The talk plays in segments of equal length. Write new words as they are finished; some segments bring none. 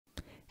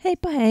Hey,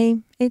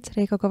 it's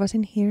Riikka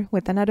Kovasin here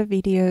with another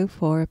video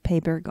for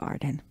Paper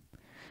Garden.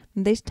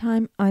 This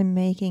time I'm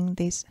making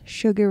this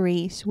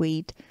sugary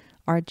sweet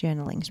art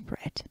journaling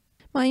spread.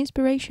 My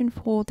inspiration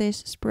for this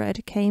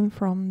spread came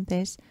from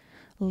this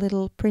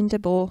little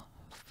printable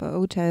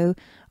photo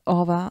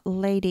of a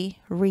lady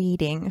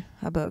reading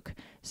a book.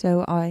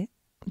 So I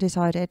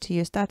decided to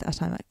use that as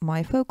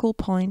my focal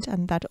point,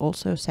 and that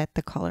also set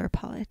the color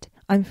palette.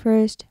 I'm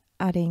first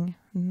adding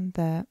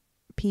the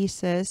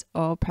pieces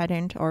of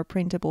patterned or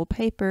printable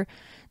paper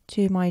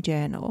to my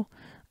journal,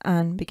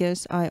 and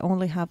because I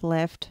only have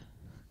left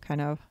kind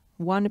of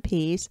one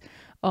piece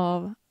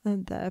of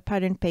the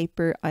patterned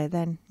paper, I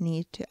then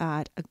need to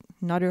add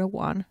another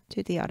one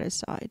to the other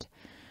side.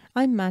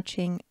 I'm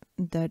matching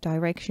the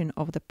direction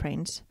of the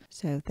prints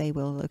so they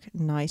will look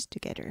nice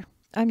together.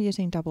 I'm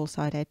using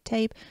double-sided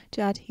tape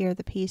to adhere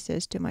the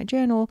pieces to my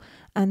journal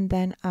and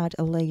then add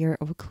a layer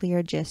of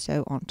clear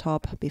gesso on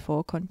top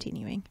before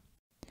continuing.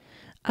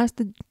 As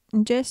the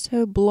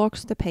gesso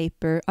blocks the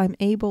paper, I'm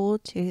able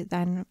to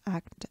then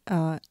add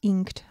an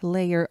inked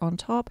layer on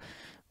top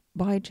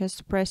by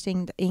just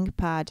pressing the ink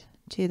pad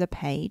to the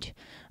page,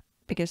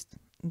 because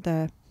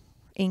the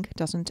ink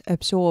doesn't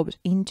absorb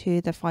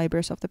into the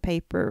fibers of the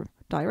paper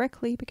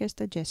directly because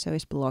the gesso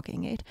is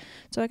blocking it.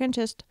 So I can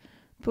just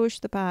push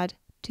the pad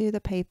to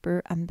the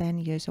paper and then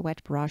use a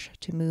wet brush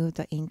to move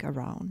the ink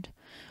around.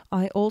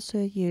 I also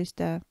use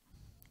the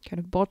kind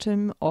of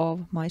bottom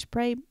of my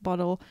spray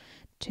bottle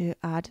to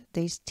add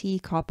these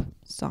teacup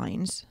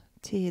signs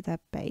to the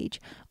page.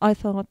 I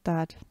thought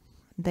that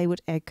they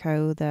would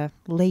echo the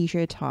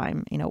leisure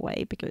time in a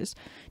way, because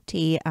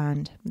tea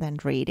and then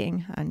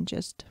reading and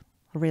just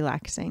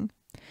relaxing.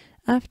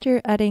 After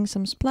adding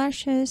some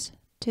splashes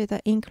to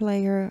the ink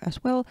layer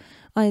as well,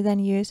 I then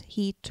use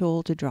heat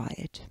tool to dry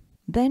it.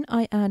 Then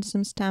I add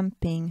some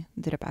stamping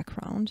to the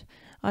background.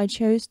 I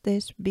chose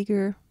this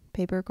bigger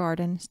Paper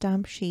Garden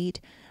stamp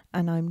sheet,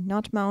 and I'm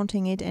not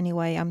mounting it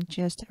anyway, I'm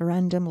just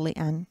randomly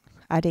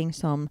adding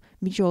some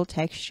visual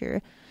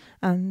texture.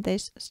 And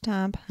this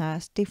stamp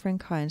has different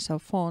kinds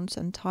of fonts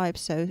and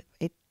types, so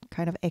it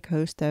kind of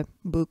echoes the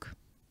book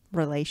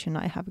relation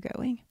I have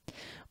going.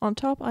 On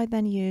top I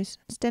then use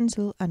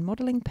stencil and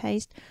modeling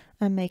paste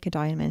and make a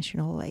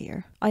dimensional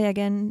layer. I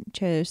again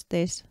chose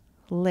this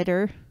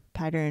letter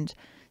patterned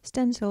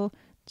stencil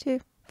to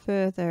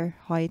further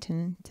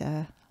heighten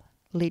the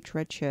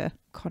literature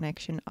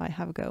connection I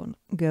have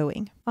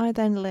going. I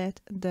then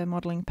let the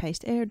modeling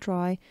paste air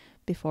dry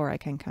before I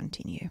can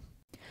continue.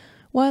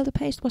 While the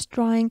paste was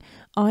drying,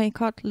 I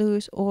cut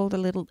loose all the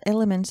little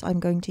elements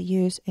I'm going to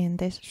use in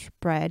this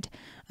spread,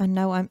 and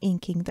now I'm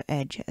inking the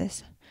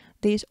edges.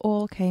 These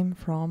all came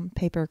from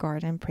Paper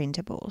Garden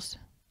printables.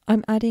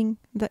 I'm adding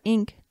the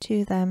ink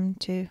to them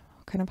to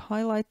kind of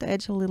highlight the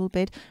edge a little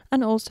bit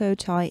and also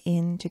tie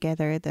in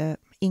together the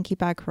inky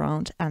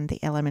background and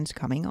the elements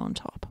coming on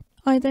top.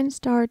 I then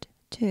start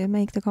to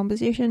make the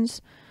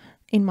compositions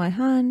in my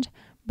hand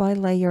by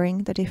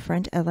layering the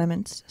different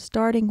elements,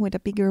 starting with a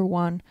bigger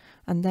one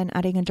and then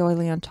adding a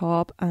doily on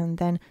top and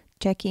then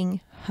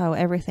checking how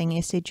everything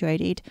is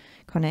situated,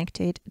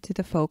 connected to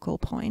the focal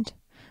point.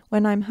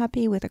 When I'm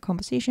happy with the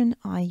composition,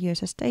 I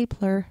use a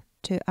stapler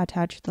to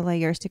attach the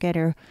layers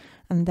together,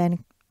 and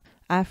then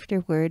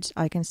afterwards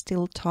I can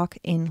still tuck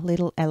in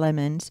little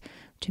elements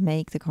to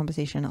make the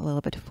composition a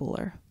little bit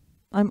fuller.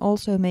 I'm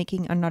also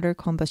making another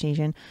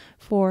composition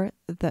for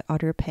the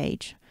other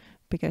page.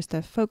 Because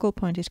the focal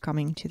point is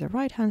coming to the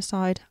right hand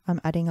side, I'm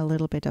adding a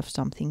little bit of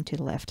something to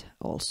the left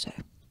also.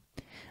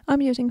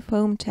 I'm using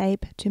foam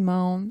tape to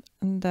mount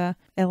the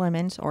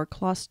elements or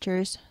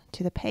clusters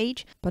to the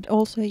page, but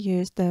also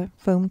use the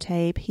foam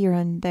tape here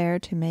and there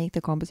to make the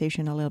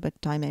composition a little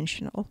bit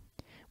dimensional.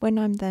 When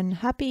I'm then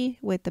happy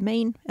with the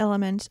main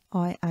elements,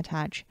 I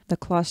attach the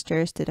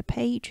clusters to the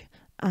page.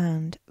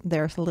 And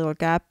there's a little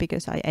gap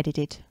because I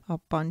edited a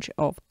bunch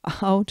of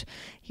out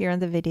here in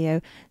the video.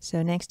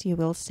 So next you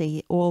will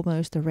see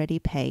almost a ready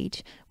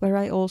page where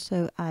I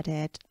also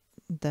added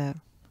the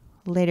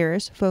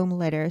letters, foam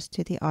letters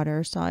to the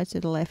other side, to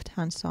the left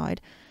hand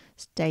side,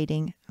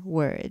 stating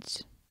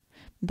words.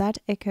 That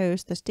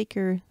echoes the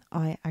sticker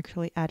I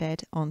actually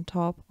added on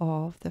top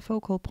of the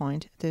focal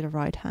point to the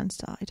right hand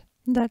side.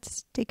 That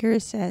sticker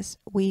says,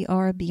 "We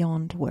are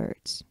beyond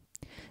words."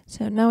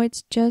 So now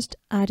it's just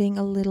adding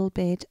a little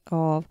bit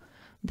of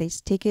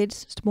these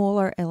tickets,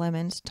 smaller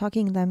elements,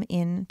 tucking them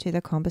into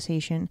the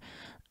composition,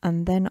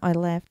 and then I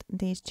left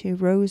these two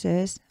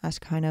roses as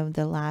kind of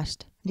the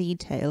last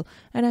detail,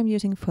 and I'm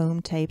using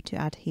foam tape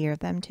to adhere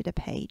them to the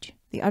page.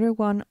 The other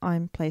one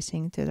I'm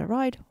placing to the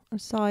right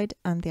side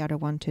and the other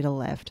one to the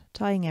left,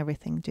 tying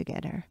everything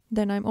together.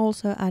 Then I'm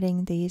also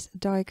adding these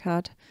die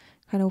cut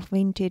kind of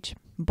vintage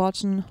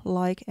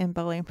button-like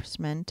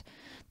embellishment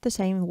the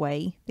same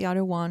way, the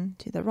other one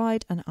to the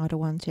right and other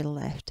one to the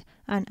left.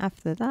 And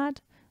after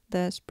that,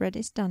 the spread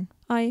is done.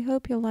 I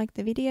hope you liked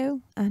the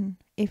video, and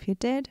if you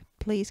did,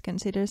 please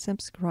consider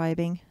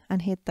subscribing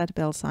and hit that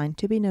bell sign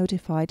to be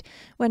notified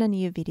when a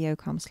new video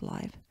comes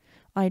live.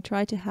 I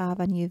try to have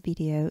a new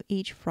video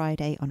each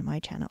Friday on my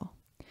channel.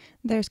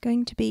 There's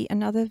going to be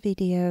another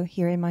video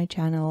here in my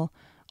channel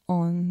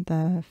on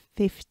the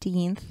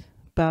 15th,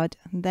 but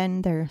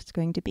then there's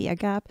going to be a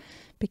gap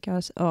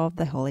because of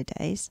the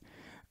holidays.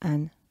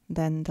 And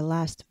then the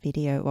last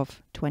video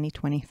of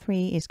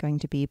 2023 is going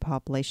to be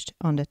published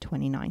on the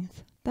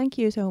 29th. Thank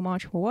you so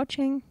much for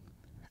watching,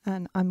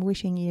 and I'm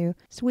wishing you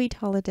sweet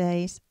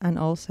holidays and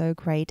also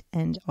great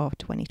end of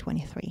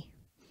 2023.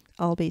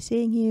 I'll be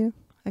seeing you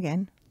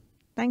again.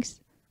 Thanks.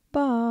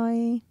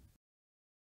 Bye.